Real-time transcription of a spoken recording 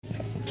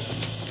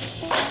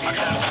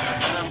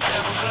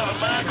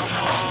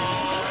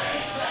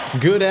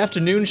Good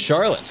afternoon,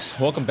 Charlotte.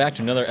 Welcome back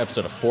to another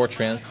episode of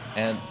 4Trans.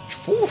 And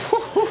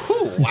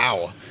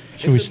wow.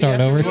 Should we start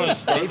over? Maybe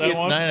it's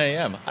 9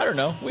 a.m. I don't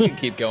know. We can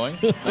keep going.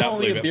 I'm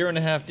only a beer and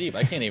a half deep.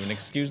 I can't even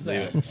excuse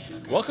that.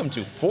 Welcome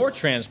to 4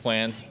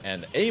 Transplants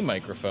and a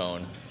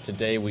Microphone.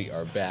 Today we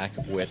are back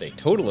with a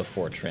total of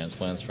 4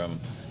 transplants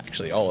from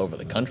actually all over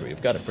the country.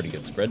 We've got a pretty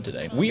good spread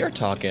today. We are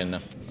talking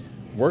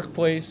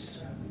workplace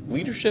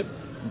leadership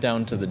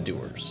down to the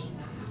doers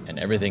and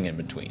everything in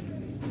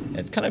between.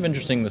 It's kind of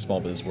interesting in the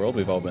small business world.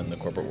 We've all been in the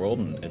corporate world,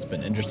 and it's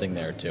been interesting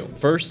there, too.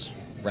 First,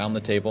 round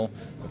the table,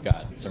 we've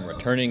got some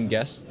returning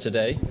guests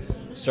today.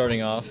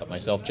 Starting off,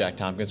 myself, Jack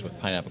Tompkins with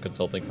Pineapple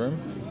Consulting Firm.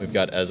 We've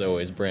got, as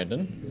always,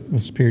 Brandon.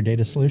 With Superior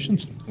Data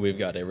Solutions. We've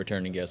got a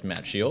returning guest,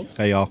 Matt Shields.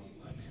 Hey, y'all.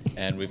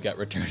 And we've got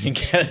returning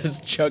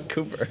guest, Chuck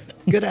Cooper.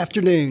 Good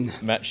afternoon.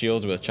 Matt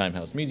Shields with Chime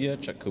House Media,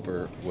 Chuck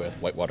Cooper with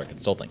Whitewater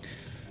Consulting.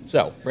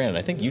 So, Brandon,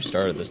 I think you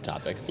started this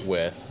topic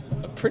with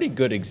a pretty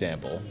good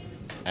example.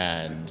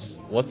 And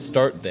let's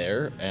start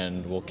there,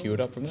 and we'll cue it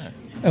up from there.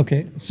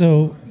 Okay,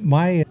 so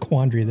my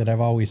quandary that I've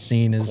always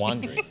seen is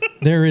Quandary.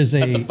 there is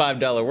That's a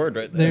 $5 word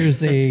right there.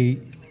 There's a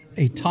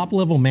top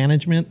level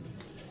management,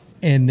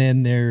 and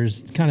then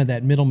there's kind of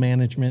that middle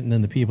management, and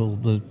then the people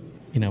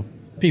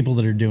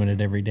that are doing it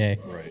every day.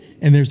 Right.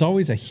 And there's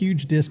always a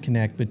huge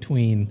disconnect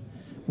between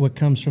what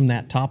comes from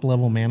that top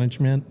level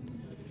management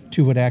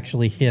to what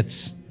actually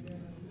hits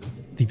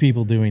the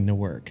people doing the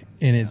work.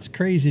 And it's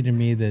crazy to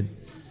me that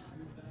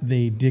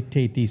they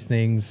dictate these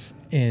things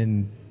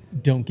and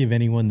don't give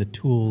anyone the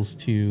tools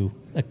to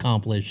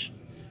accomplish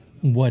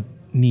what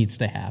needs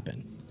to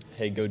happen.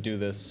 Hey, go do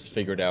this,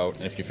 figure it out,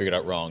 and if you figure it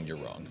out wrong, you're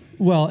wrong.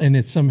 Well, and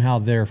it's somehow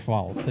their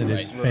fault that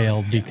it's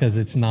failed because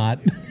it's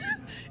not,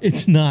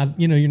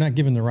 you're not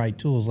given the right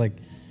tools. Like,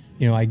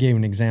 I gave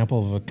an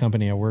example of a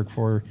company I work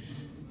for.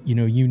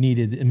 You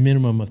needed a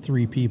minimum of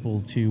 3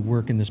 people to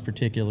work in this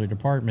particular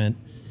department,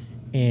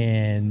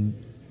 and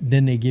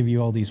then they give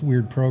you all these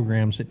weird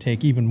programs that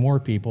take even more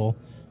people,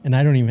 and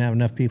I don't even have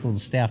enough people to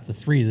staff the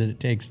 3 that it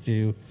takes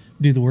to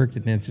do the work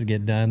that needs to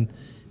get done.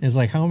 And it's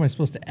like, how am I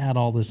supposed to add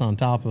all this on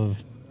top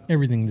of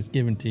everything that's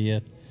given to you?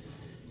 Yeah.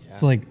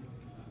 It's like,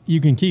 you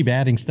can keep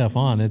adding stuff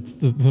on. It's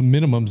the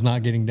minimum's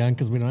not getting done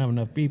because we don't have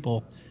enough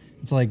people.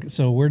 It's like,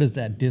 so where does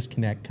that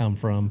disconnect come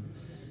from?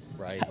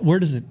 Right. Where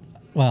does it,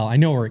 well, I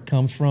know where it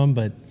comes from,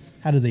 but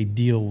how do they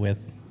deal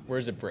with? Where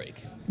does it break?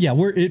 Yeah,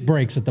 where it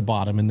breaks at the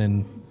bottom, and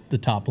then the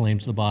top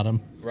blames the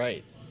bottom.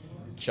 Right.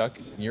 Chuck,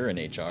 you're in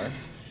HR.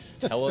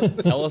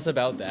 Tell us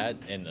about that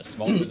in the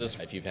small business.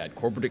 If you've had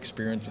corporate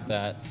experience with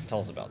that, tell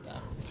us about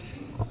that.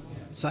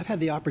 So I've had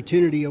the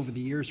opportunity over the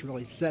years to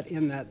really set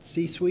in that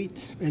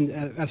C-suite, and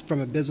as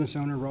from a business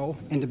owner role,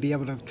 and to be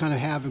able to kind of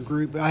have a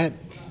group. I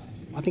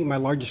think my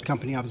largest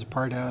company I was a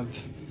part of,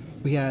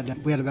 we had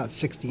about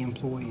 60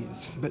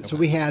 employees. But so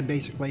we had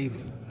basically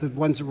the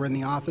ones that were in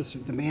the office,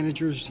 the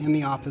managers in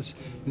the office,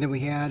 and then we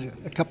had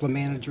a couple of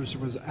managers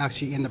that was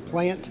actually in the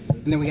plant,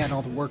 and then we had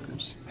all the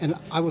workers. And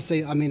I will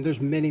say,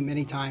 there's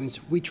many times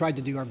we tried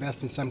to do our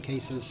best in some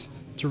cases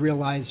to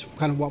realize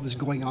kind of what was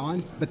going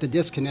on, but the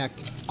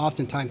disconnect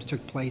oftentimes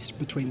took place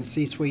between the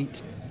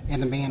C-suite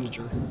and the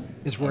manager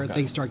is where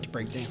things start to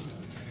break down.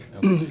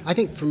 Okay. I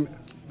think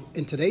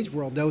in today's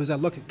world, though, as I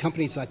look at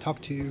companies I talk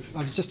to,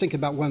 I was just thinking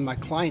about one of my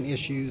client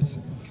issues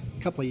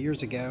a couple of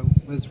years ago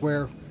was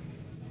where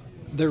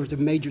there was a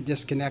major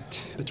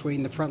disconnect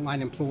between the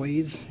frontline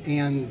employees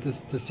and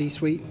the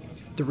C-suite.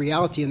 The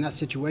reality in that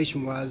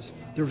situation was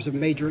there was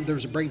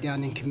a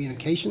breakdown in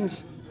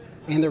communications,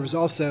 and there was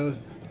also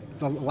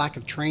the lack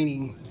of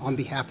training on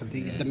behalf of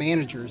the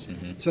managers.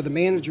 Mm-hmm. So the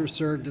managers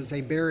served as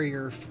a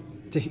barrier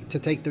to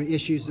take the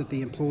issues that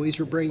the employees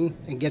were bringing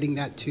and getting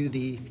that to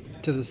the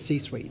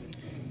C-suite.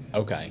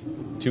 Okay,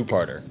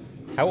 2-parter.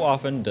 How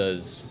often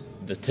does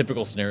the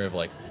typical scenario of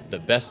like the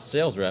best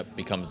sales rep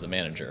becomes the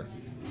manager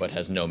but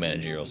has no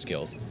managerial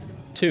skills?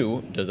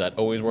 2, does that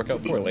always work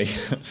out poorly?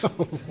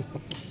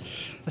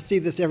 I see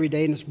this every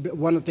day, and it's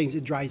one of the things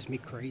that drives me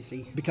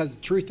crazy because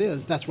the truth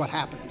is that's what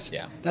happens.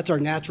 Yeah. That's our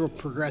natural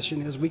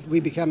progression is we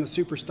become a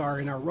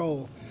superstar in our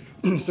role.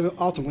 So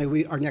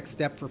ultimately, our next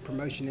step for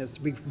promotion is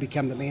we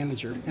become the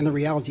manager. And the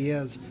reality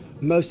is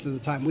most of the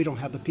time we don't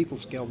have the people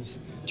skills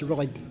to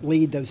really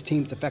lead those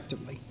teams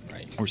effectively.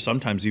 Right. Or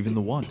sometimes even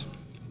the want.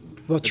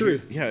 Well,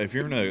 true. If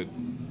you're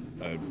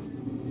in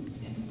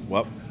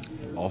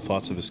all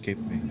thoughts have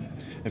escaped me.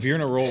 If you're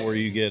in a role where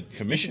you get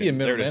commission, you should be in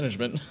middle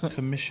management.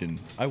 Commission.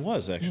 I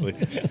was actually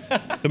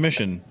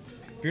commission.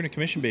 If you're in a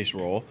commission-based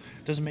role,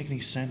 it doesn't make any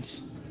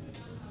sense.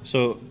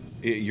 So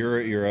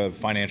you're a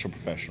financial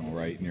professional,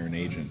 right? And you're an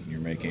agent. And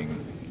you're making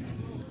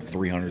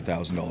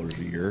 $300,000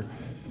 a year,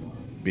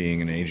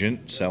 being an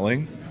agent,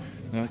 selling.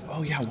 And they're like,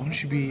 oh yeah, why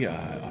don't you be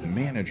a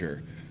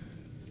manager?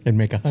 And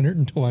make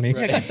 120.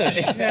 Right. Yeah, get that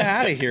shit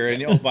out of here.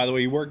 And by the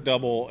way, you work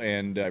double,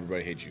 and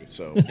everybody hates you.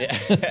 So.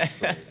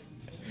 Yeah.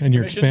 And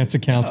your expense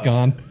account's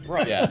gone.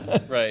 Right. Yeah.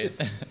 Right.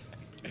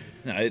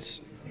 No,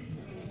 it's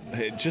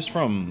just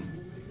from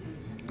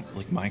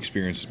like my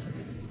experience.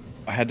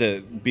 I had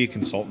to be a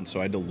consultant, so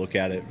I had to look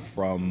at it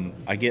from,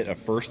 I get a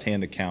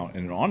first-hand account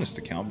and an honest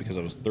account because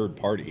I was third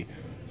party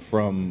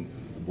from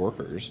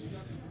workers.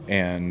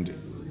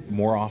 And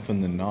more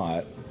often than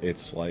not,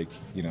 it's like,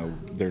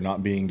 they're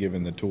not being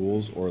given the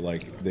tools, or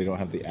like they don't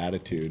have the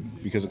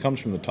attitude, because it comes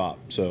from the top.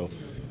 So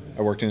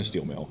I worked in a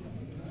steel mill,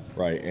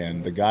 right?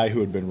 And the guy who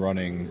had been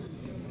running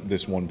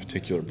this one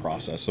particular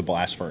process, a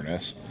blast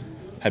furnace,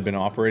 had been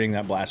operating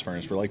that blast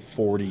furnace for like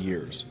 40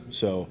 years.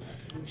 So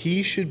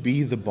he should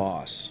be the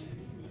boss.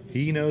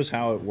 He knows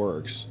how it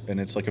works, and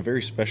it's like a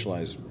very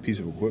specialized piece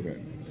of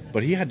equipment.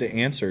 But he had to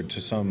answer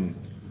to some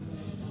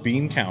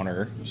bean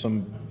counter,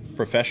 some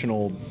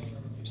professional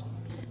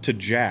to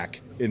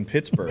Jack in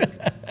Pittsburgh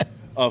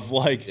of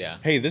like,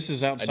 hey, this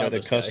is outside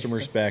of customer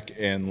spec,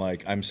 and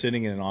like I'm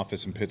sitting in an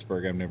office in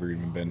Pittsburgh. I've never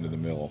even been to the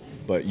mill,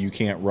 but you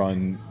can't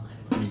run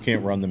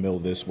the mill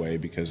this way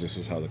because this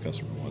is how the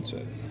customer wants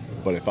it.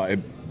 But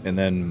and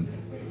then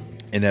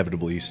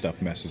inevitably stuff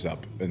messes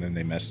up, and then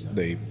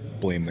they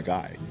blame the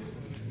guy.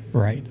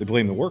 Right. They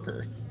blame the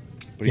worker.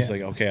 But he's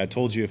like, okay, I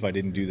told you if I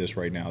didn't do this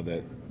right now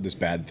that this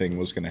bad thing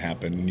was going to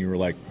happen. And you were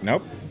like,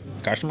 nope,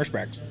 customer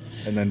specs.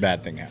 And then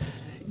bad thing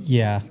happens.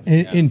 Yeah.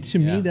 And to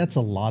me, that's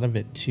a lot of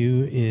it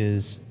too,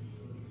 is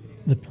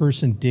the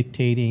person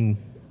dictating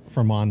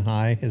from on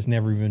high has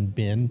never even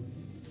been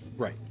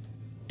right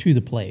to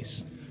the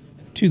place,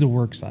 to the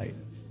work site,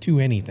 to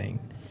anything.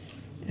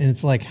 And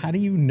it's like, how do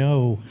you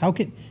know?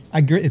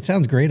 It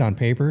sounds great on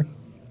paper,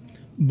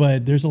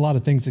 but there's a lot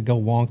of things that go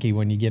wonky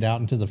when you get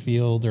out into the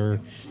field, or,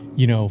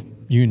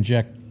 you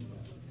inject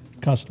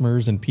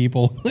customers and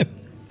people.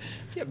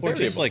 Or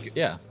just like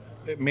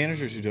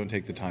managers who don't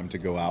take the time to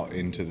go out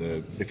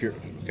into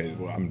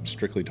I'm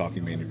strictly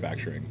talking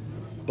manufacturing.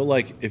 But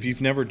like, if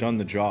you've never done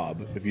the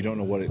job, if you don't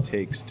know what it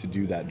takes to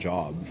do that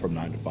job from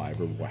 9 to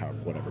 5 or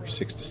whatever,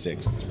 6 to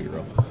 6, let's be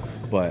real.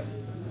 But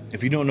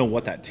if you don't know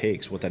what that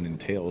takes, what that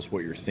entails,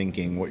 what you're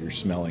thinking, what you're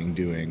smelling,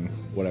 doing,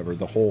 whatever,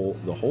 the whole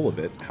of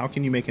it, how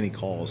can you make any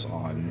calls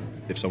on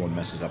if someone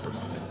messes up or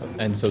not?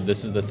 And so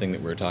this is the thing that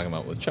we were talking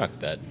about with Chuck,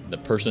 that the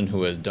person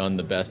who has done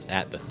the best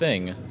at the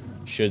thing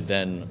should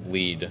then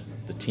lead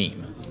the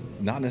team.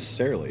 Not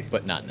necessarily.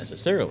 But not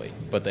necessarily.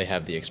 But they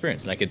have the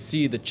experience. And I could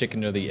see the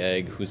chicken or the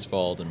egg, whose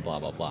fault, and blah,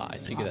 blah, blah. I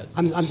see that.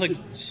 It's like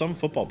some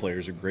football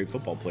players are great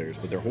football players,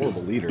 but they're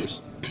horrible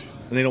leaders.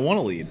 And they don't want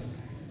to lead.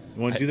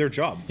 They want to do their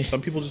job.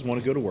 Some people just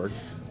want to go to work,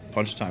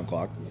 punch the time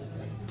clock,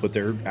 put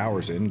their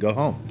hours in, go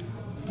home,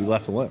 be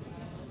left alone.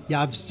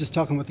 Yeah, I was just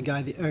talking with the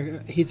guy.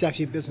 He's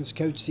actually a business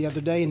coach the other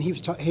day, and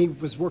he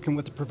was working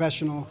with a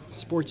professional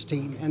sports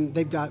team, and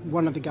they've got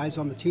one of the guys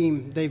on the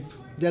team they've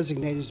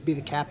designated to be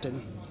the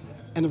captain.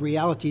 And the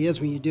reality is,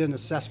 when you do an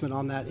assessment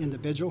on that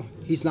individual,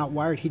 he's not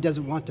wired. He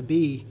doesn't want to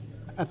be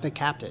the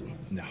captain.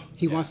 No.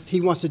 He wants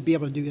to be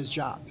able to do his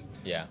job.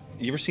 Yeah.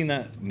 You ever seen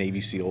that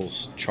Navy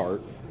SEALs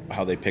chart,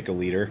 how they pick a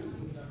leader?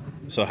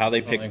 So how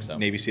they pick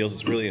Navy SEALs,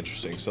 it's really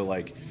interesting. So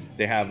like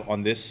they have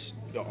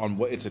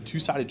it's a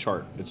two-sided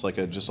chart. It's like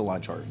just a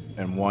line chart.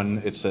 And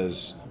one, it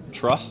says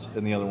trust,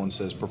 and the other one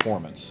says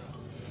performance.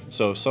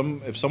 So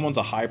if someone's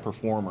a high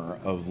performer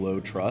of low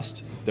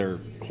trust, they're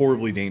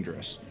horribly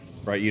dangerous,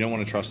 right? You don't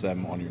want to trust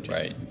them on your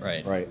team.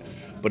 Right.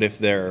 But if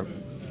they're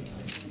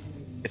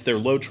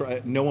low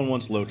trust, no one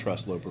wants low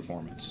trust, low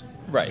performance.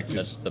 Right.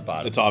 That's the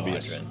bottom. It's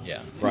obvious.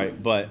 Yeah.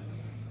 Right. But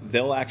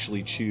they'll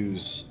actually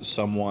choose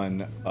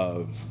someone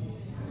of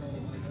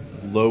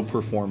low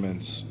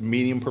performance,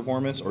 medium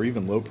performance, or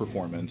even low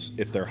performance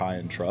if they're high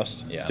in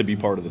trust to be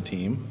part of the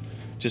team,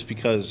 just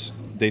because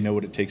they know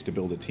what it takes to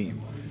build a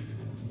team.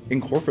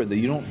 In corporate,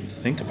 you don't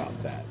think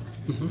about that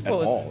at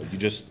all. You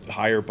just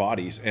hire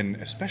bodies, and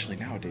especially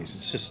nowadays,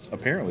 it's just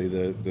apparently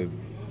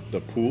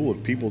the pool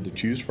of people to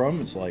choose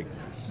from. It's like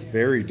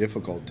very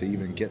difficult to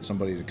even get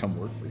somebody to come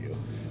work for you,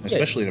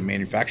 especially in a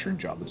manufacturing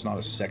job. It's not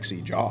a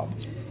sexy job.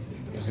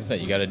 I was gonna say,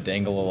 you got to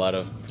dangle a lot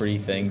of pretty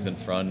things in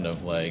front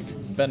of like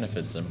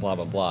benefits and blah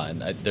blah blah.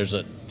 And there's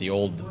the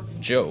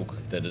old joke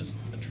that is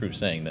a true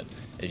saying that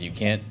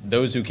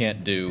those who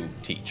can't do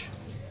teach,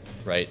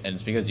 right? And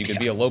it's because you could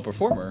be a low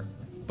performer,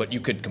 but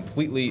you could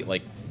completely,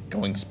 like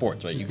going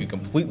sports, right? You could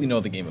completely know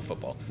the game of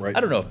football. Right.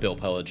 I don't know if Bill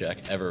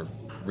Belichick ever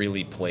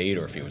really played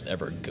or if he was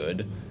ever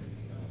good.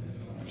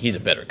 He's a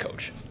better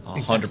coach,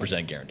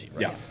 100% guaranteed.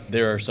 Right? Yeah.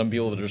 There are some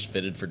people that are just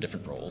fitted for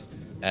different roles,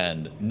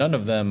 and none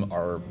of them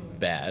are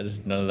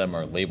bad. None of them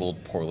are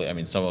labeled poorly. I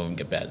mean, some of them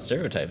get bad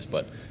stereotypes,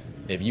 but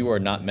if you are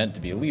not meant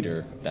to be a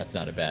leader, that's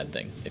not a bad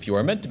thing. If you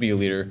are meant to be a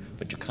leader,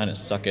 but you kind of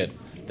suck at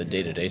the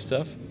day-to-day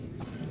stuff,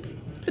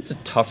 it's a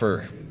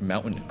tougher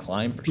mountain to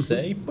climb per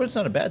se, but it's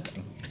not a bad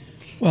thing.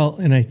 Well,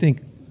 and I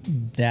think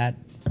that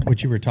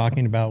what you were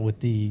talking about with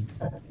the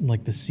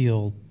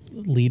SEAL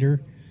leader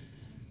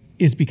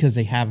is because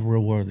they have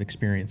real world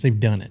experience. They've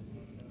done it.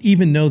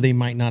 Even though they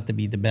might not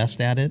be the best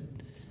at it,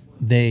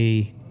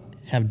 they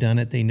have done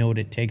it. They know what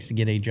it takes to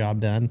get a job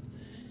done.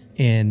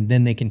 And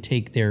then they can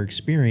take their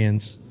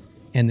experience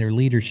and their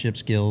leadership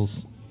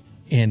skills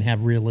and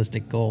have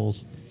realistic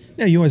goals.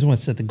 Now, you always want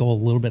to set the goal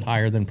a little bit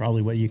higher than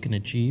probably what you can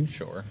achieve.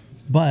 Sure.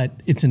 But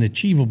it's an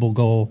achievable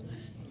goal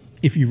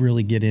if you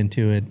really get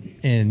into it,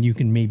 and you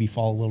can maybe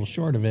fall a little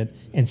short of it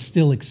and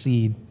still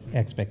exceed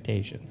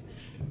expectations.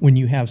 When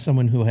you have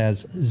someone who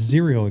has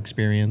zero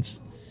experience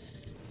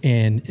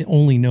and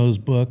only knows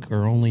book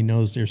or only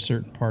knows their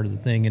certain part of the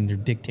thing, and they're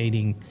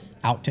dictating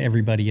out to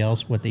everybody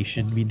else what they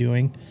should be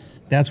doing,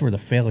 that's where the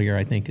failure,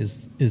 I think,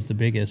 is the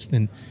biggest.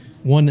 And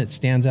one that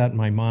stands out in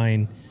my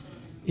mind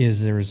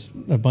is there was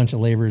a bunch of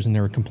laborers and they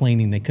were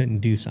complaining they couldn't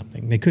do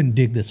something. They couldn't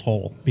dig this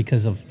hole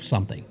because of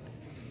something.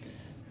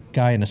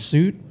 Guy in a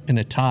suit and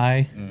a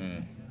tie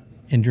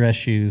and dress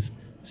shoes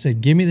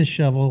said, "Give me the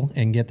shovel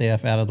and get the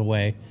F out of the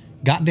way."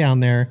 Got down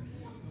there,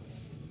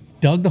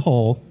 dug the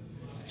hole,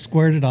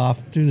 squared it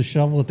off, threw the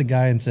shovel at the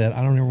guy and said,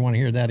 "I don't ever want to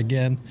hear that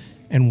again,"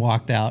 and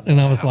walked out. And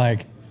I was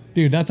like,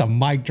 dude, that's a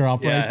mic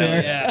drop right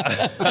there.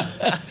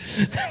 Yeah.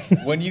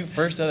 When you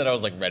first said that, I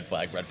was like, red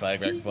flag, red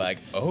flag, red flag.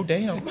 Oh,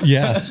 damn.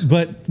 Yeah,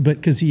 but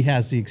because he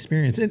has the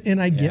experience.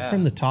 And I get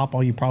from the top,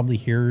 all you probably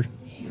hear,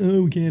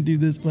 "Oh, we can't do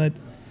this,"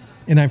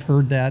 and I've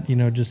heard that,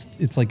 just,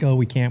 it's like, "Oh,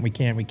 we can't.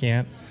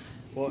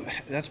 Well,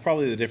 that's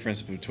probably the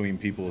difference between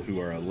people who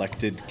are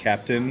elected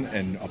captain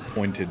and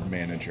appointed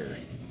manager.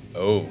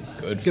 Oh,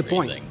 good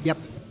point. phrasing. Yep.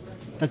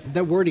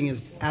 That wording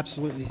is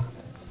absolutely,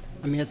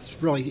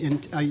 it's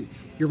really,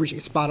 you're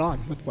spot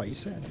on with what you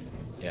said.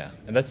 Yeah,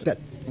 and that's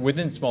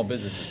within small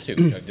businesses too.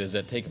 Does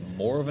that take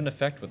more of an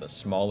effect with a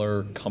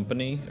smaller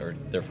company, or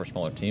therefore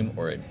smaller team,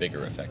 or a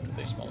bigger effect with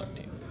a smaller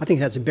team? I think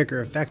that's a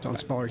bigger effect on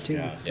smaller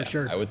team, for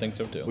sure. I would think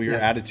so too. Well, your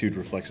attitude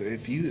reflects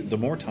it. The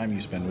more time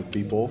you spend with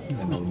people,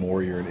 and the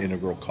more you're an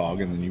integral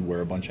cog, and then you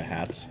wear a bunch of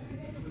hats,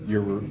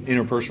 your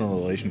interpersonal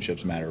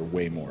relationships matter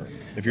way more.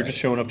 If you're just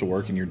showing up to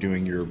work and you're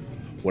doing your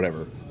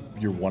whatever,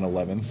 your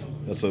 1/11th,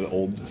 that's an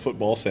old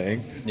football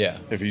saying. Yeah.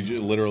 If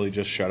you literally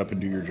just shut up and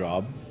do your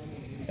job,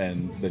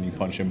 and then you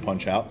punch in,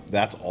 punch out,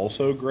 that's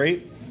also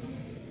great,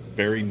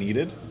 very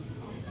needed.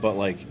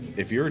 But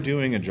if you're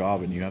doing a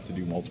job and you have to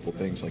do multiple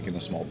things, like in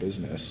a small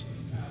business,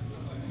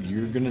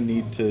 you're going to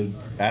need to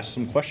ask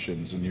some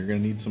questions, and you're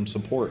going to need some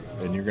support,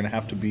 and you're going to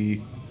have to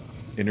be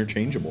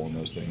interchangeable in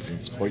those things. And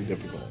it's quite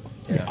difficult.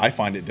 Yeah. I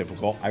find it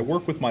difficult. I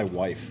work with my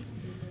wife.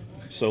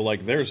 So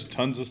there's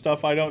tons of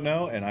stuff I don't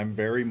know, and I'm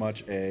very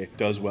much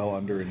does well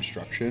under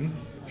instruction.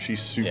 She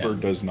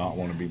does not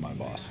want to be my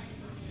boss.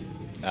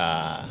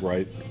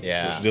 Right?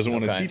 Yeah. So she doesn't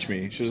want to teach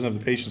me. She doesn't have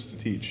the patience to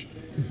teach.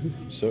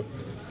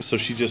 So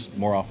she just,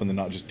 more often than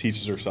not, just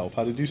teaches herself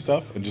how to do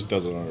stuff and just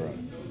does it on her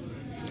own.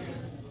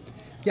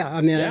 Yeah,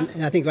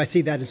 and I think I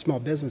see that in small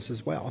business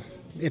as well.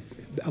 If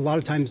a lot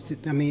of times,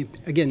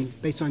 again,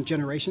 based on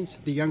generations,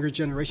 the younger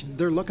generation,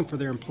 they're looking for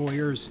their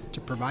employers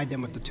to provide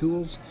them with the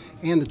tools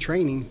and the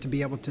training to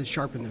be able to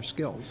sharpen their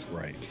skills.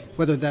 Right.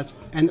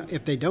 And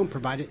if they don't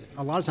provide it,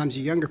 a lot of times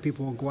the younger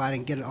people will go out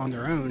and get it on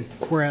their own,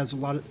 whereas a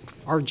lot of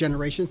our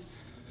generation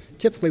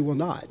typically will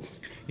not.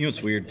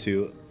 It's weird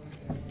too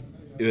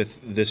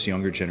with this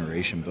younger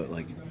generation, but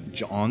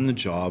on the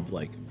job,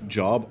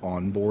 job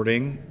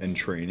onboarding and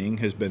training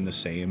has been the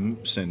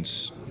same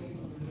since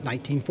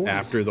 1940s.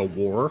 After the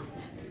war,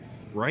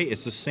 right?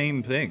 It's the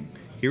same thing.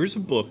 Here's a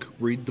book,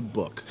 read the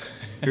book.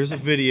 Here's a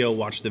video,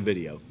 watch the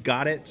video.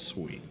 Got it?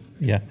 Sweet.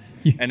 Yeah.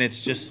 And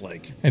it's just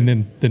And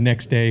then the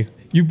next day,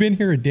 you've been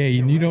here a day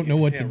and you don't know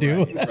what to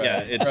do. Right. Yeah,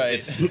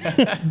 it's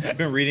I've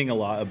been reading a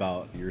lot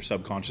about your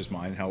subconscious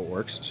mind, how it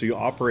works. So you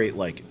operate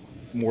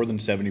more than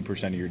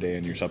 70% of your day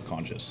in your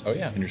subconscious. Oh,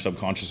 yeah. And your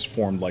subconscious is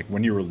formed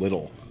when you were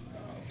little.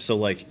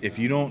 So if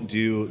you don't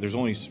there's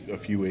only a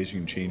few ways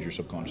you can change your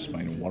subconscious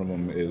mind, and one of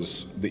them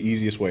is the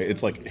easiest way. It's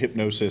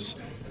hypnosis,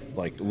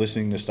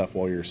 listening to stuff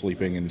while you're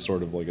sleeping and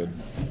sort of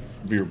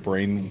your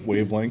brain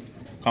wavelength,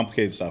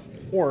 complicated stuff,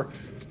 or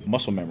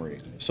muscle memory.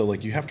 So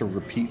you have to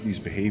repeat these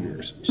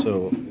behaviors.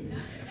 So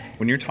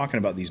when you're talking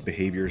about these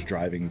behaviors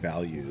driving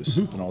values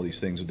and all these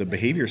things, the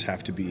behaviors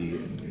have to be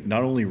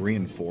not only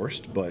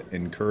reinforced but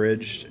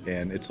encouraged,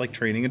 and it's like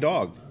training a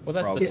dog. Well,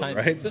 that's probably, the time.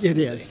 right? It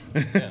is.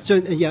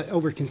 So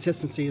over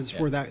consistency is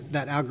where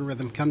that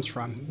algorithm comes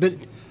from. But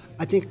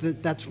I think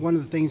that's one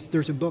of the things.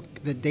 There's a book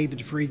that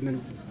David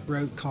Friedman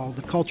wrote called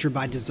 "The Culture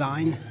by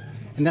Design,"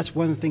 and that's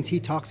one of the things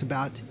he talks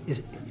about.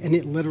 And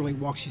it literally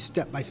walks you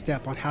step by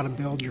step on how to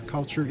build your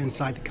culture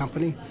inside the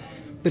company.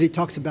 But it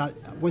talks about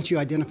once you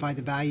identify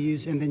the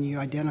values and then you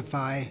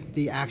identify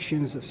the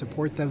actions that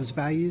support those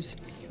values,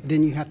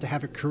 then you have to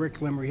have a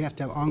curriculum where you have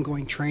to have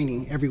ongoing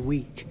training every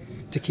week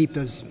to keep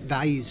those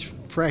values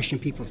fresh in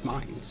people's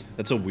minds.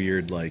 That's a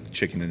weird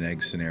chicken and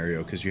egg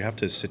scenario, because you have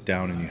to sit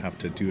down and you have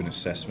to do an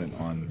assessment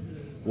on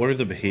what are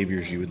the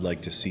behaviors you would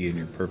like to see in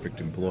your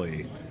perfect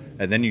employee,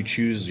 and then you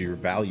choose your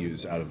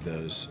values out of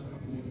those,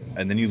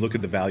 and then you look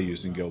at the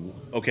values and go,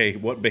 okay,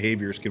 what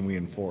behaviors can we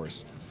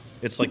enforce?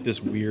 It's this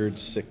weird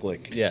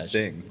cyclic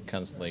thing.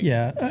 Constantly.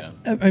 Yeah.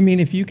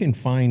 If you can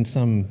find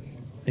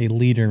a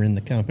leader in the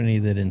company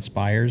that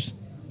inspires,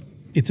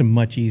 it's a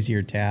much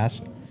easier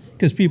task,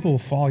 because people will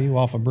fall you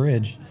off a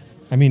bridge.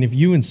 If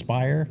you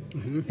inspire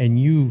and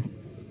you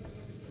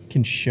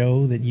can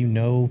show that you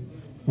know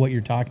what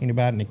you're talking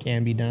about and it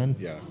can be done,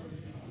 Yeah.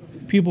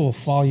 people will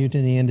follow you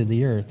to the end of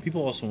the earth.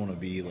 People also want to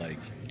be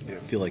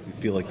feel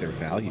like they're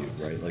valued,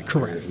 right? Like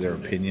Correct. their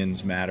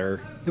opinions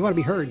matter. They want to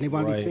be heard. They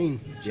want to be Right. seen.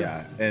 Sure.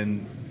 Yeah,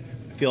 and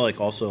I feel like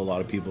also a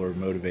lot of people are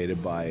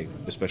motivated by,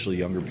 especially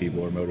younger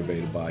people, are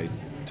motivated by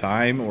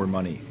time or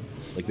money.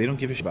 Like they don't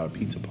give a shit about a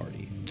pizza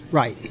party.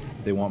 Right.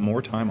 They want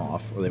more time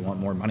off, or they want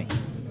more money,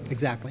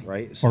 Exactly.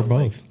 right? Or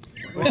both.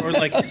 Or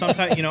like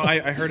sometimes,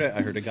 I heard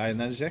a guy in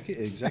that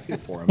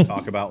executive forum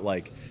talk about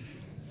like,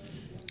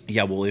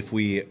 yeah, well, if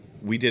we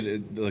did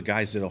it, the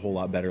guys did a whole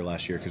lot better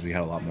last year because we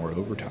had a lot more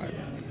overtime,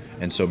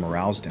 and so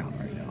morale's down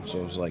right now. So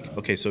it was like,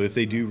 okay, so if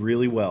they do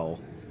really well,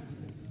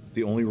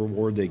 the only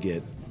reward they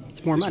get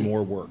It's more is money.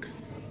 more work.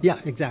 Yeah,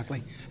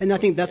 exactly. And I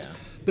think that's,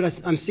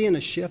 but I'm seeing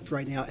a shift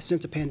right now.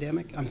 Since the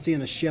pandemic, I'm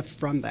seeing a shift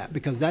from that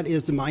because that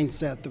is the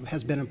mindset that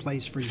has been in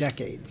place for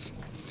decades.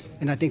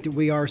 And I think that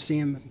we are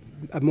seeing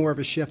more of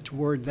a shift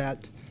toward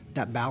that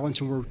balance,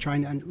 and we're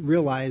trying to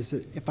realize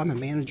that if I'm a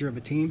manager of a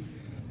team,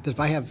 that if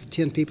I have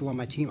 10 people on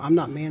my team, I'm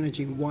not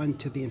managing one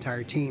to the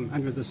entire team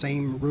under the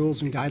same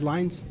rules and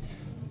guidelines.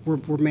 We're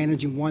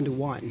managing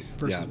 1-to-1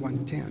 versus Yeah.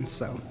 1-to-10.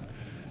 So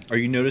Are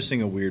you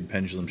noticing a weird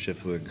pendulum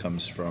shift when it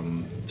comes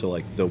to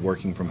like the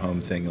working from home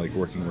thing, like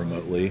working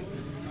remotely,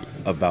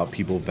 about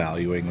people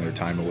valuing their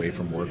time away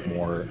from work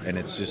more? And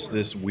it's just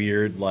this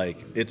weird,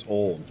 like, it's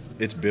old,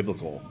 it's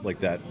biblical, like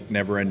that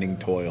never-ending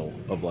toil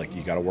of like,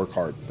 you got to work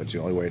hard. That's the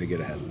only way to get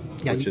ahead,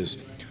 Yeah, which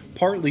is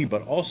partly,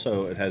 but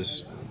also it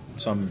has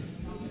some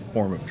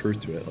form of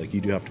truth to it. Like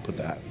you do have to put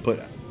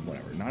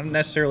whatever, not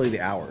necessarily the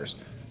hours,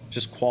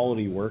 just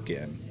quality work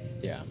in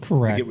Yeah. to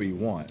Correct. get what you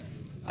want.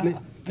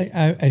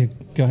 I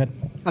go ahead.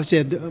 I've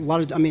said a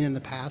lot of. I mean, in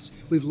the past,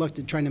 we've looked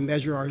at trying to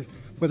measure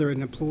whether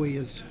an employee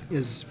is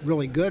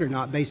really good or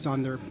not based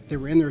on they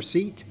were in their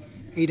seat,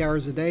 8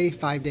 hours a day,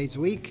 5 days a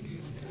week,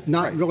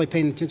 not Right. really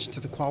paying attention to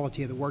the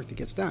quality of the work that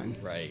gets done.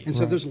 Right. And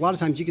so Right. there's a lot of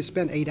times you could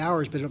spend 8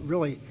 hours, but it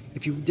really,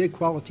 if you did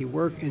quality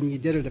work and you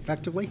did it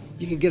effectively,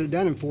 you could get it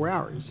done in 4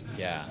 hours.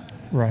 Yeah.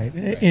 Right.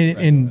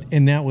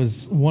 And that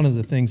was one of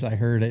the things I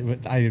heard.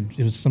 It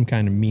was some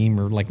kind of meme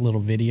or like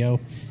little video.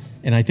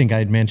 And I think I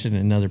had mentioned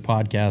in another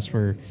podcast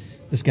where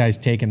this guy's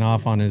taking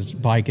off on his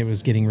bike. It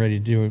was getting ready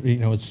to do,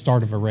 it's the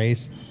start of a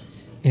race.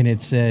 And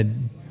it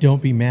said,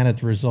 don't be mad at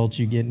the results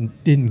you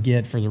didn't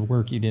get for the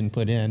work you didn't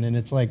put in. And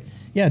it's like,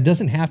 yeah, it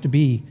doesn't have to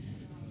be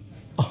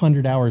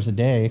 100 hours a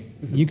day.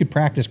 You could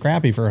practice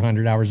crappy for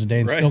 100 hours a day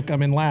and Right. still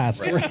come in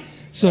last.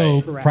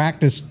 So Correct.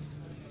 practice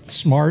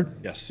smart.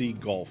 Yeah, see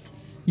golf.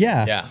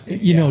 Yeah.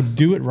 Yeah.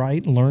 Do it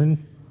right, learn.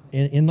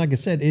 And like I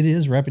said, it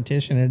is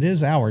repetition. It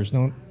is hours.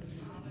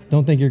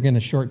 Don't think you're going to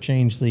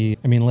shortchange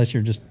unless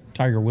you're just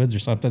Tiger Woods or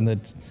something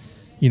that's,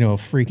 a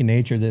freak of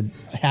nature that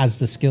has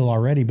the skill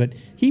already. But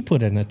he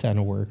put in a ton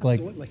of work. Like,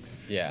 Absolutely.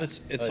 Yeah.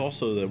 It's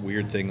also the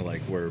weird thing,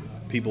 like where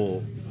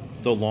people,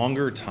 the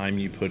longer time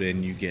you put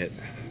in, you get.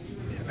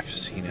 I've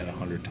seen it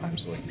 100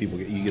 times. Like you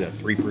get a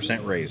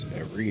 3% raise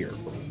every year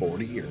for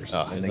 40 years,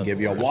 Oh, and is then that give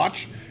the you a worst?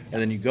 watch,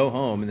 and then you go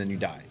home, and then you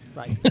die.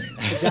 Right.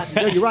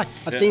 Exactly. No, you're right.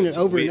 I've seen it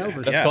over and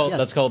over. That's Yeah. called Yes.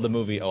 that's called the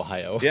movie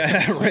Ohio.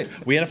 Yeah, right.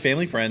 We had a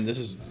family friend. We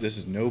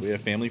had a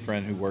family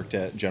friend who worked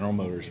at General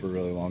Motors for a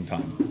really long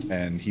time,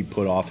 and he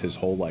put off his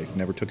whole life,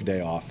 never took a day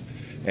off,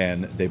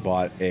 and they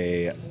bought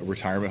a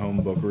retirement home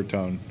in Boca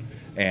Raton,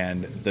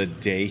 and the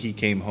day he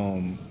came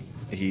home,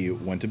 he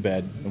went to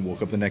bed and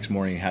woke up the next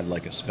morning and had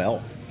like a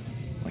spell,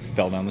 like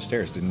fell down the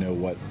stairs, didn't know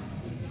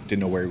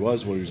where he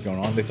was, what was going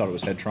on. They thought it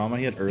was head trauma.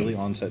 He had early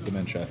onset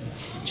dementia.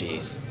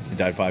 Jeez. He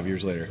died 5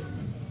 years later.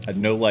 Had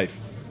no life.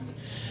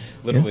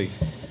 Literally.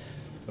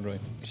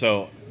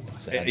 So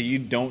sad. you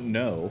don't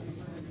know,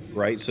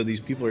 right? So these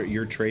people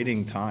you're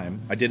trading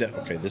time.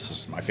 Okay, this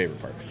is my favorite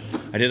part.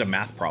 I did a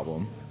math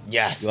problem.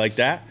 Yes. You like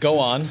that? Go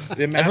on.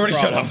 The math Everybody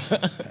shut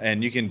problem. up.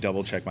 And you can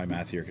double check my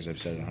math here because I've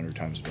said it 100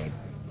 times, but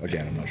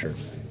again, I'm not sure.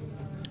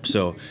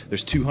 So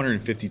there's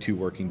 252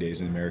 working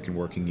days in the American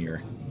working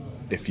year.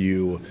 If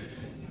you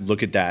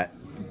look at that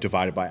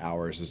divided by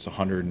hours, it's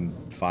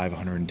 105,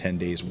 110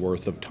 days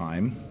worth of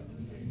time,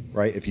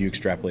 right? If you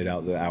extrapolate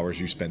out the hours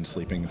you spend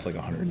sleeping, it's like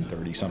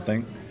 130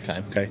 something.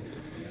 Okay.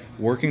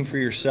 Working for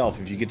yourself,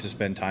 if you get to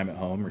spend time at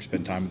home or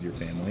spend time with your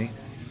family,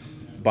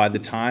 by the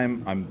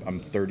time I'm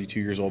 32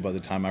 years old, by the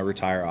time I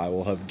retire, I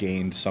will have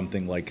gained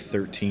something like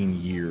 13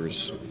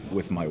 years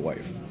with my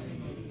wife.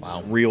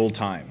 Wow. Real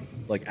time,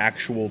 like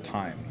actual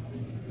time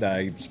that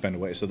I spend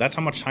away. So that's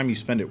how much time you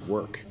spend at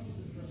work.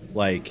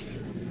 Like,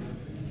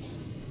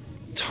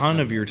 ton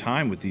of your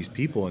time with these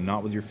people and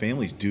not with your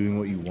families doing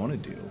what you want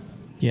to do.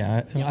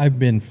 yeah, I've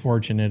been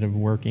fortunate of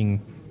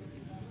working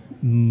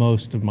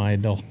most of my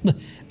adult.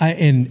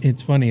 And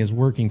it's funny, is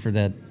working for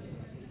that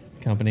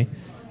company.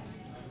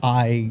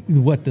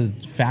 What the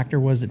factor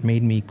was that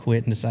made me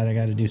quit and decide I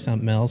got to do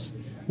something else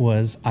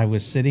was I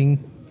was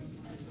sitting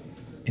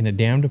in a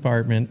damn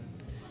department,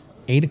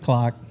 8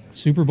 o'clock,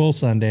 Super Bowl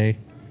Sunday.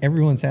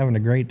 Everyone's having a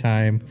great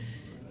time,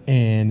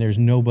 and there's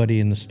nobody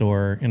in the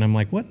store. And I'm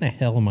like, what in the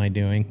hell am I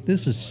doing?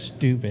 This is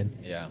stupid.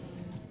 Yeah.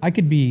 I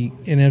could be,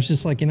 and I was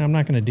just like, I'm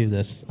not going to do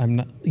this. I'm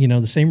not,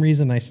 the same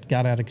reason I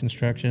got out of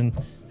construction.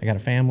 I got a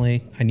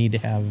family. I need to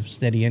have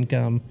steady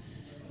income.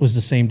 was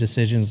the same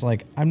decision. It's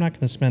like, I'm not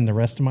going to spend the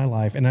rest of my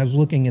life. And I was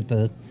looking at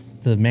the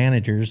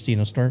managers,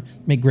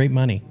 make great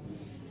money.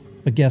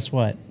 But guess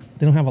what?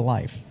 They don't have a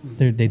life.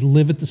 They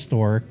live at the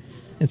store.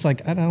 It's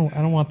like, I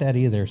don't want that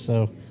either.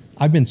 So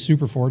I've been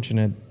super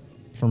fortunate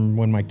from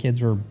when my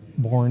kids were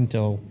born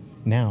till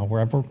now,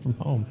 where I've worked from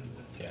home.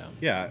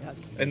 Yeah,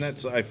 and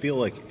I feel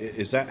like,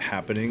 is that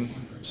happening?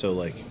 So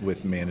like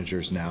with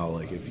managers now,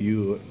 like if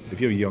you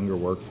have a younger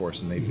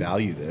workforce and they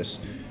value this,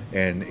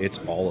 and it's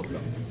all of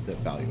them that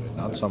value it,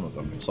 not some of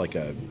them. It's like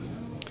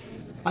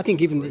I think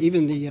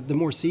even the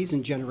more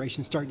seasoned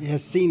generation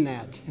has seen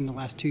that in the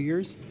last 2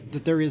 years,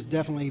 that there is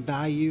definitely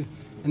value,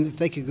 and if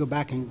they could go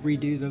back and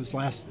redo those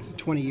last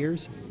 20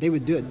 years, they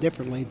would do it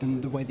differently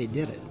than the way they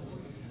did it.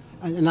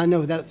 And I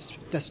know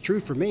that's true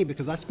for me,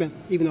 because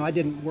even though I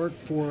didn't work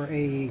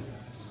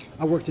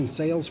I worked in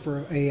sales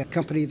for a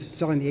company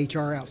selling the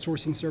HR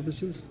outsourcing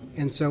services.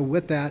 And so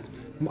with that,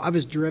 I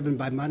was driven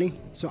by money.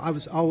 So I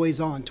was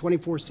always on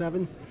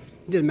 24/7. It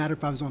didn't matter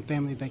if I was on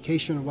family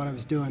vacation or what I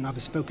was doing. I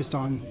was focused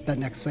on that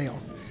next sale.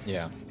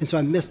 Yeah. And so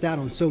I missed out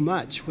on so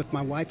much with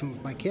my wife and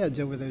with my kids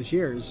over those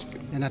years.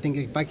 And I think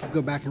if I could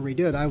go back and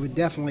redo it, I would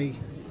definitely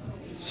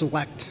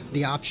select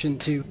the option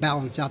to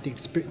balance out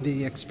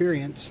the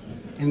experience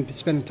and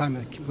spending time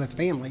with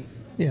family.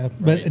 Yeah,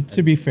 but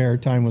to be fair,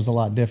 time was a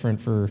lot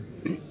different for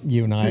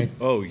you and I.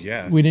 Oh,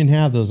 yeah. We didn't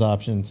have those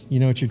options. You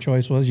know what your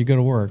choice was? You go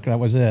to work. That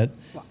was it.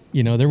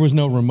 There was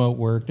no remote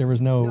work. There was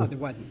No, there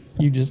wasn't.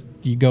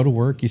 You go to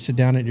work, you sit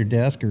down at your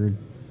desk or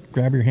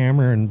grab your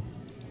hammer, and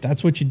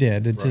that's what you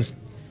did.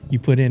 You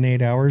put in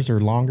 8 hours or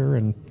longer.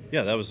 And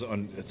yeah,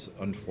 it's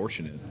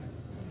unfortunate.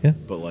 Yeah.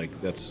 But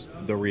like, that's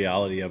the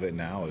reality of it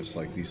now, is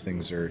like these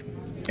things are,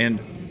 and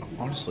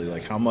honestly,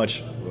 like how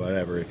much,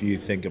 whatever, if you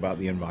think about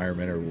the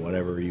environment or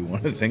whatever you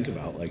want to think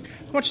about, like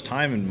how much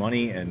time and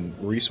money and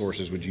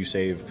resources would you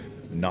save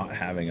not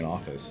having an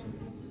office?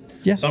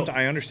 Yeah.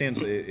 I understand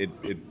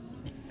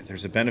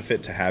there's a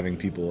benefit to having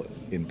people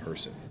in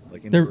person.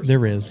 Like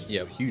there is.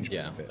 Yeah, huge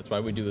benefit. That's why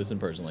we do this in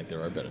person. Like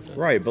there are benefits.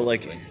 Right, but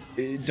like,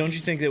 don't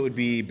you think that would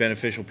be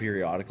beneficial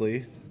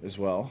periodically as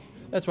well?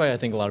 That's why I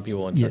think a lot of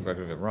people interpret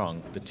it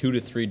wrong. The 2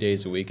 to 3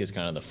 days a week is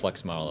kind of the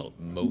flex model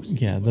that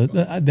most. Yeah,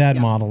 that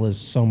model is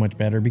so much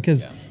better,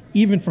 because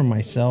even for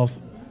myself,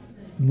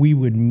 we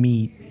would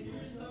meet,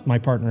 my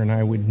partner and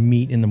I would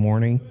meet in the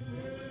morning,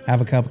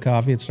 have a cup of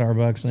coffee at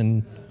Starbucks,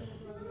 and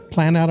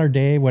plan out our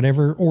day,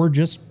 whatever, or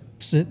just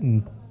sit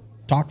and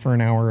talk for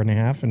an hour and a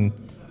half, and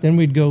then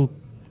we'd go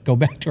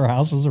back to our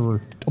houses, or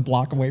we're a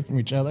block away from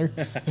each other,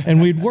 and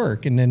we'd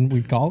work, and then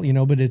we'd call,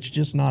 but it's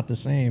just not the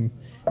same.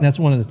 And that's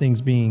one of the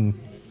things, being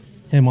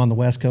him on the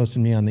West Coast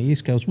and me on the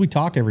East Coast. We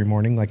talk every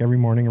morning, like every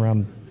morning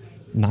around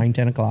 9,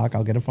 10 o'clock,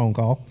 I'll get a phone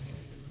call,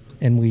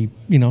 and we,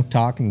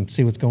 talk and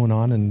see what's going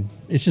on. And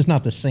it's just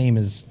not the same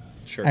as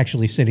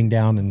actually sitting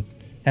down and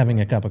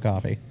having a cup of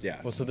coffee. Yeah.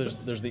 Well, so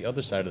there's the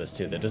other side of this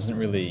too that doesn't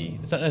really,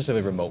 it's not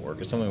necessarily remote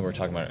work. It's something we were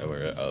talking about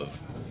earlier of,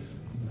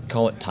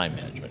 call it time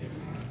management.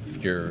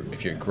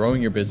 If you're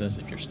growing your business,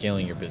 if you're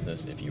scaling your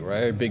business, if you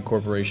are a big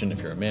corporation,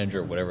 if you're a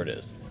manager, whatever it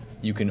is,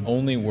 you can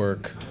only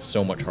work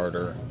so much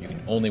harder. You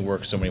can only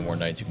work so many more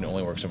nights. You can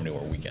only work so many more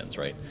weekends,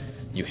 right?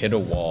 You hit a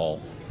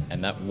wall,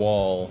 and that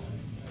wall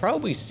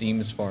probably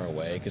seems far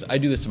away, because I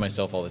do this to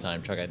myself all the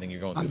time. Chuck, I think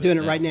you're going through I'm doing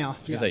it right now.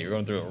 Yes. You're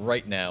going through it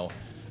right now.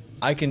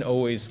 I can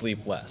always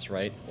sleep less,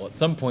 right? Well, at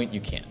some point you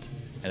can't.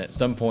 And at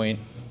some point,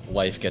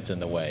 life gets in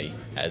the way,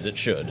 as it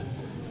should.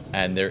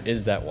 And there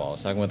is that wall. I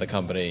was talking with a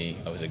company,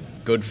 it was a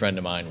good friend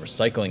of mine,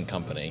 recycling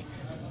company,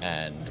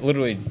 and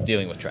literally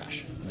dealing with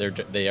trash.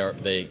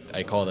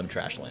 I call them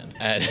trash land.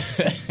 And,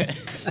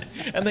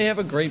 and they have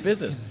a great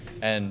business.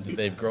 And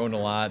they've grown a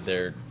lot.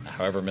 They're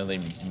however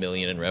million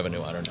in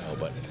revenue, I don't know.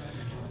 But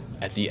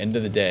at the end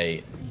of the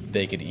day,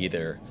 they could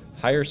either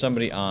hire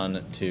somebody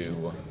on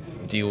to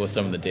deal with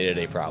some of the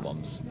day-to-day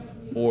problems,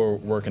 or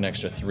work an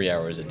extra 3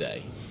 hours a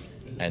day.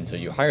 And so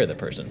you hire the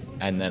person,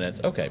 and then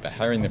it's okay. By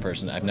hiring the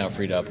person, I've now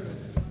freed up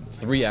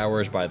 3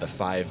 hours by the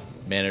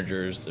 5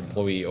 managers,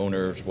 employee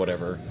owners,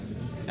 whatever.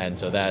 And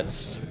so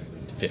that's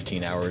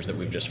 15 hours that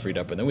we've just freed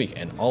up in the week.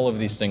 And all of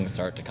these things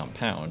start to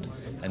compound.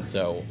 And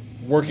so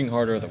working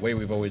harder, the way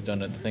we've always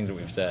done it, the things that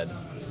we've said,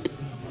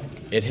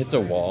 it hits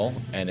a wall,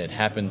 and it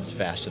happens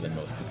faster than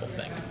most people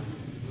think.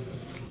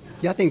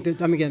 Yeah, I think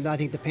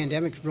the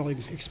pandemic really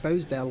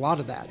exposed a lot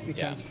of that,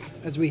 because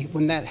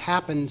when that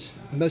happened,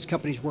 most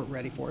companies weren't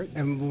ready for it,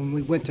 and when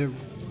we went to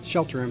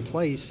shelter in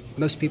place,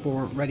 most people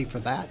weren't ready for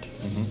that.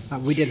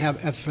 Mm-hmm. We didn't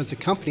have, for the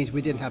companies,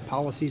 we didn't have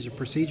policies or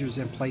procedures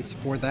in place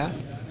for that.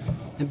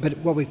 But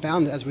what we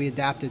found as we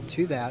adapted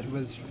to that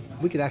was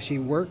we could actually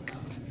work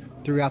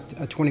throughout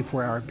a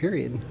 24-hour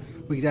period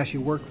We could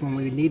actually work when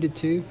we needed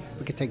to.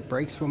 We could take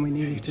breaks when we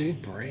needed to.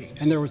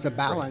 Breaks. And there was a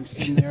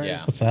balance in there.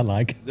 Yeah. What's that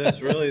like?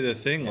 That's really the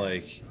thing.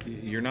 Like,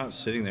 you're not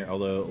sitting there.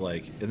 Although,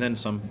 like, and then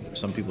some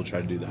people try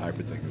to do the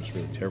hybrid thing. It was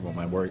really terrible.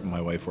 My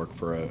wife worked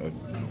for a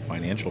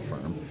financial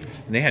firm,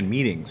 and they had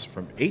meetings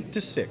from 8 to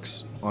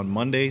 6 on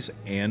Mondays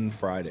and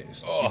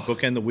Fridays.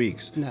 Bookend the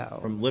weeks. No.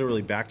 From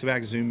literally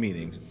back-to-back Zoom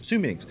meetings,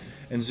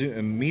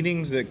 and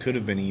meetings that could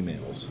have been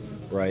emails,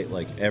 right?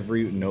 Like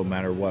no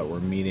matter what,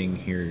 we're meeting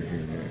here.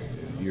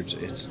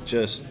 It's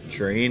just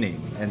draining,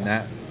 and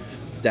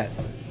that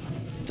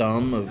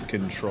thumb of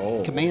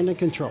control. Command and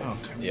control. Oh,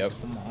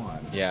 come on.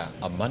 Yeah,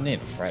 a Monday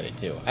and a Friday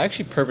too. I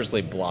actually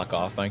purposely block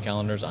off my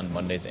calendars on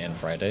Mondays and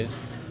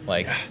Fridays.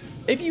 Like,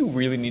 if you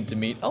really need to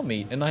meet, I'll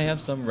meet, and I have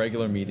some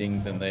regular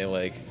meetings, and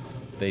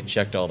they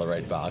checked all the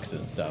right boxes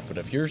and stuff. But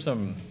if you're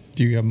some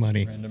Do you have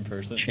money? random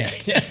person,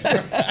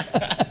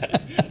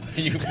 are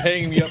you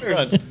paying me up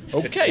front?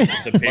 Okay,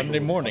 Monday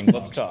morning,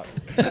 let's talk.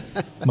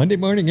 Monday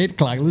morning, 8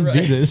 o'clock. Let's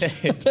do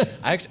this.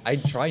 I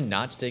try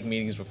not to take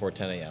meetings before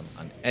 10 a.m.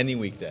 on any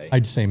weekday.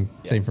 Same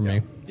for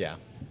me. Yeah.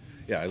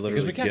 Yeah, I Because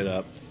literally we can. get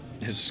up.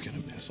 This is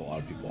going to piss a lot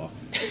of people off.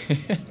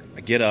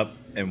 I get up,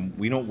 and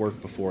we don't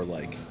work before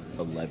like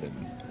 11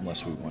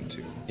 unless we want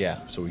to.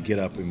 Yeah. So we get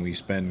up and we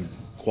spend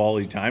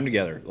quality time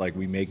together. Like,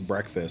 we make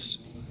breakfast,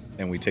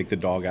 and we take the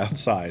dog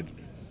outside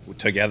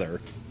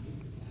together,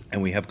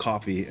 and we have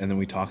coffee, and then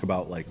we talk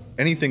about like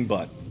anything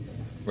but.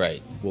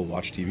 Right. We'll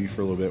watch TV for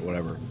a little bit,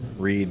 whatever.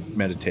 Read,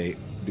 meditate,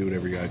 do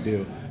whatever you gotta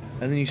do.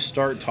 And then you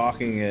start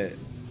talking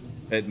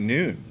at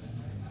noon.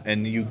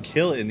 And you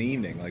kill it in the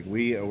evening. Like,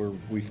 we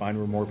find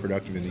we're more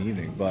productive in the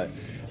evening. But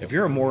if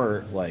you're a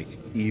more like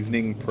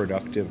evening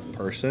productive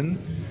person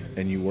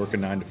and you work a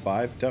 9 to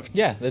 5, tough.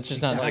 Yeah, that's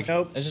just not an Like, option.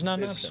 nope, It's just not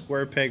an it's option.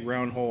 square peg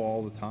round hole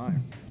all the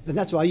time. And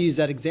that's why I use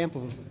that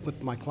example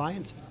with my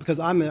clients, because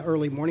I'm an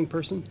early morning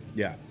person.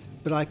 Yeah.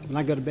 But when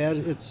I go to bed,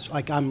 it's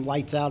like I'm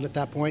lights out at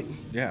that point.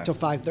 Yeah. Till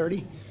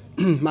 5:30.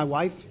 My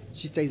wife,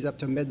 she stays up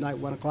till midnight,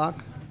 1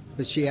 o'clock.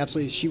 But she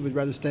would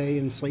rather stay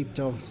and sleep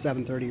till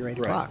 7:30 or 8 Right.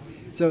 o'clock.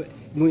 So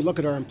when we look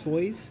at our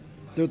employees,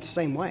 they're the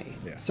same way.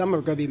 Yeah. Some are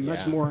going to be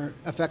much Yeah. more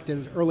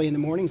effective early in the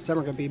morning. Some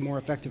are going to be more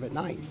effective at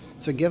night.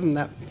 So give them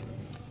that.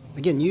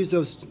 Again, use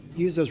those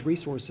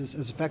resources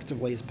as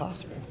effectively as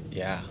possible.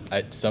 Yeah.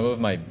 Some of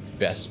my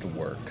best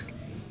work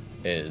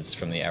is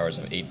from the hours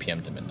of 8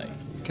 p.m. to midnight.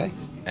 Okay.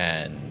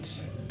 And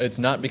it's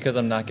not because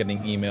I'm not getting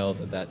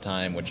emails at that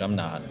time, which I'm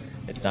not.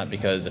 It's not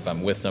because if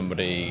I'm with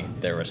somebody,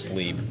 they're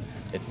asleep.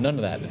 It's none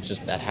of that. It's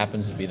just that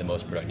happens to be the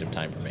most productive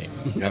time for me.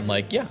 Yeah. I'm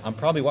like, yeah, I'm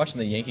probably watching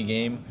the Yankee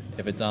game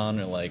if it's on,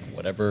 or like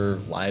whatever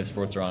live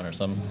sports are on or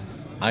some.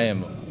 I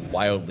am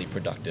wildly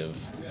productive,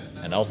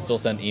 and I'll still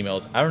send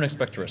emails. I don't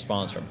expect a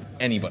response from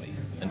anybody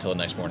until the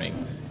next morning,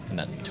 and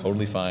that's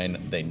totally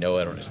fine. They know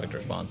I don't expect a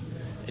response.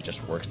 It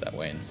just works that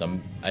way.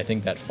 And I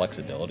think that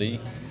flexibility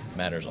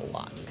matters a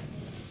lot.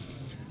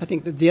 I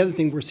think that the other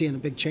thing we're seeing a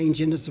big change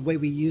in is the way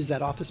we use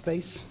that office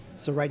space.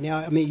 So right now,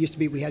 it used to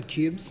be we had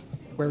cubes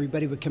where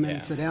everybody would come in and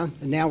Yeah. sit down,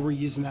 and now we're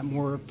using that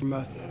more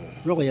from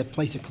really a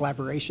place of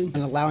collaboration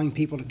and allowing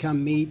people to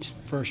come meet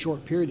for a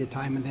short period of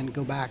time and then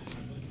go back.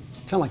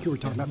 Kind of like you were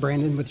talking about,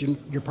 Brandon, with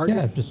your partner.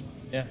 Yeah, just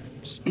Yeah.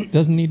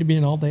 doesn't need to be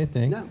an all-day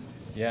thing. No.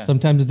 Yeah.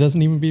 Sometimes it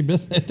doesn't even be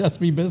business. It does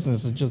be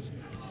business. It's just,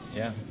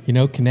 Yeah.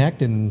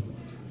 connect and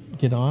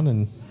get on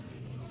and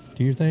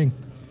do your thing.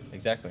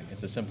 Exactly.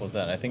 It's as simple as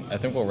that. I think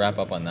we'll wrap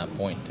up on that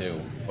point too.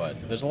 But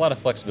there's a lot of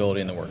flexibility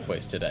in the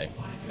workplace today.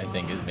 I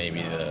think is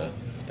maybe the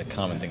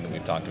common thing that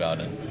we've talked about,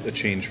 and A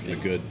change for the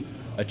good.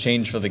 a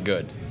change for the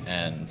good.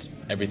 And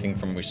everything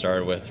from we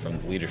started with, from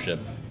the leadership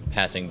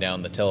passing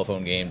down the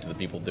telephone game to the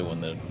people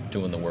doing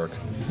the work.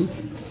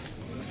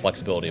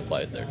 Flexibility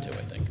applies there too,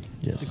 I think.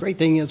 Yes. The great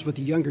thing is with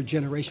the younger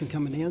generation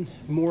coming in,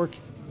 more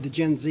the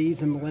Gen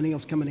Zs and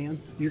millennials coming in,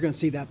 you're going to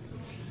see that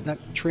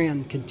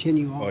trend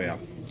continue on. Oh, yeah.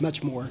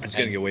 Much more. It's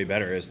going to get way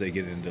better as they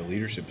get into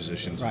leadership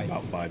positions Right. in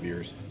about 5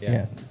 years.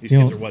 Yeah. These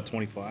kids are what,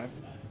 25?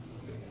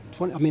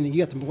 20, you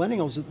got the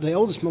millennials. The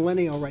oldest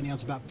millennial right now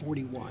is about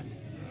 41.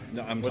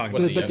 No, I'm What- talking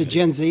what's about But the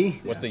Gen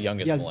Z. What's the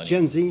youngest Yeah, millennial?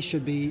 Gen Z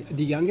should be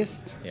the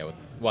youngest. Yeah.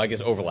 Well, I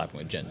guess overlapping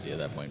with Gen Z at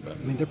that point, but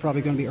They're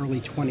probably going to be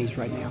early 20s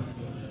right now.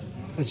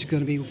 It's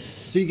going to be.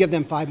 So you give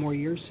them 5 more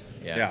years.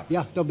 yeah.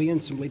 Yeah, they'll be in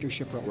some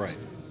leadership roles. Right.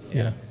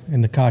 Yeah.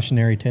 And the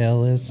cautionary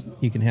tale is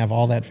you can have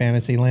all that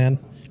fantasy land,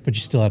 but you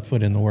still have to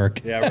put in the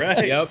work. Yeah,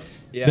 right. Yep.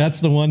 Yeah. That's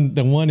the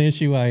one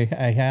issue I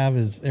have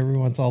is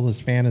everyone wants all this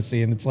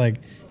fantasy, and it's like,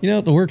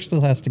 the work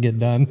still has to get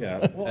done.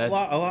 Yeah. Well,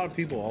 a lot of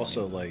people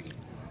also like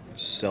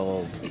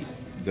sell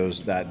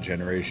that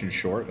generation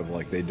short of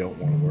like they don't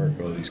want to work.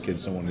 Oh, these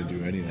kids don't want to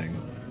do anything.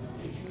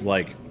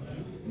 Like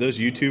those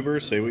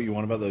YouTubers, say what you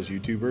want about those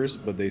YouTubers,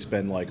 but they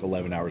spend like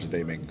 11 hours a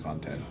day making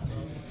content.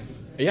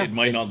 Yeah. It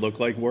might not it's- look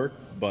like work,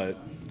 but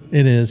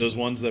It is. Those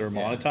ones that are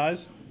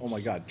monetized. Oh my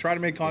God! Try to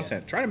make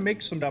content. Try to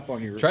make some up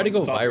on your. Try to on go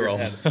the top of your viral.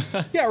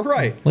 head. Yeah,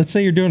 right. Let's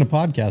say you're doing a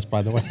podcast,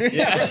 by the way.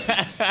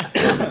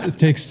 It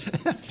takes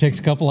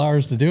a couple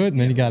hours to do it, and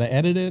then you got to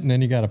edit it, and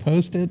then you got to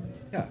post it.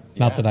 Yeah.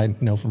 Not that I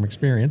know from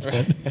experience,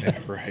 but Yeah,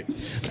 right.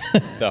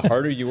 The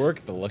harder you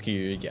work, the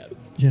luckier you get.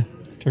 yeah,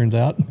 turns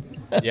out.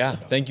 Yeah.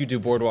 Thank you to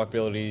Boardwalk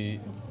Billies.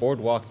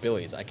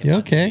 I You cannot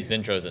okay? do these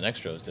intros and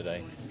extras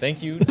today.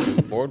 Thank you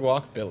to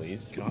Boardwalk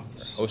Billies off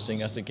the for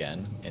hosting us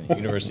again in the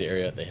University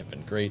area. They have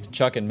been great.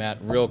 Chuck and Matt,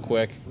 real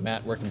quick.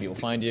 Matt, where can people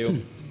find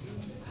you?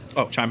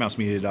 Oh,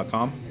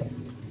 chimehousemedia.com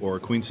or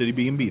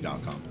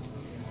queencitybnb.com.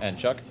 And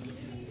Chuck?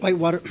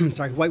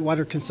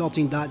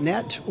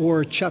 whitewaterconsulting.net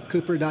or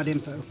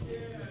chuckcooper.info.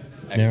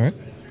 Yeah, right.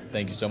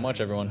 Thank you so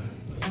much, everyone.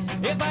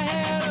 If I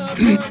had a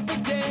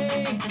perfect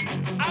day,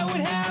 I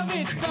would have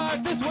it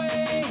start this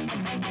way.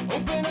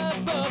 Open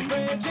up the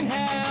fridge and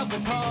have a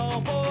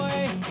tall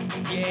boy,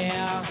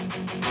 yeah.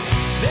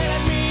 Then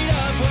I'd meet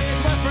up with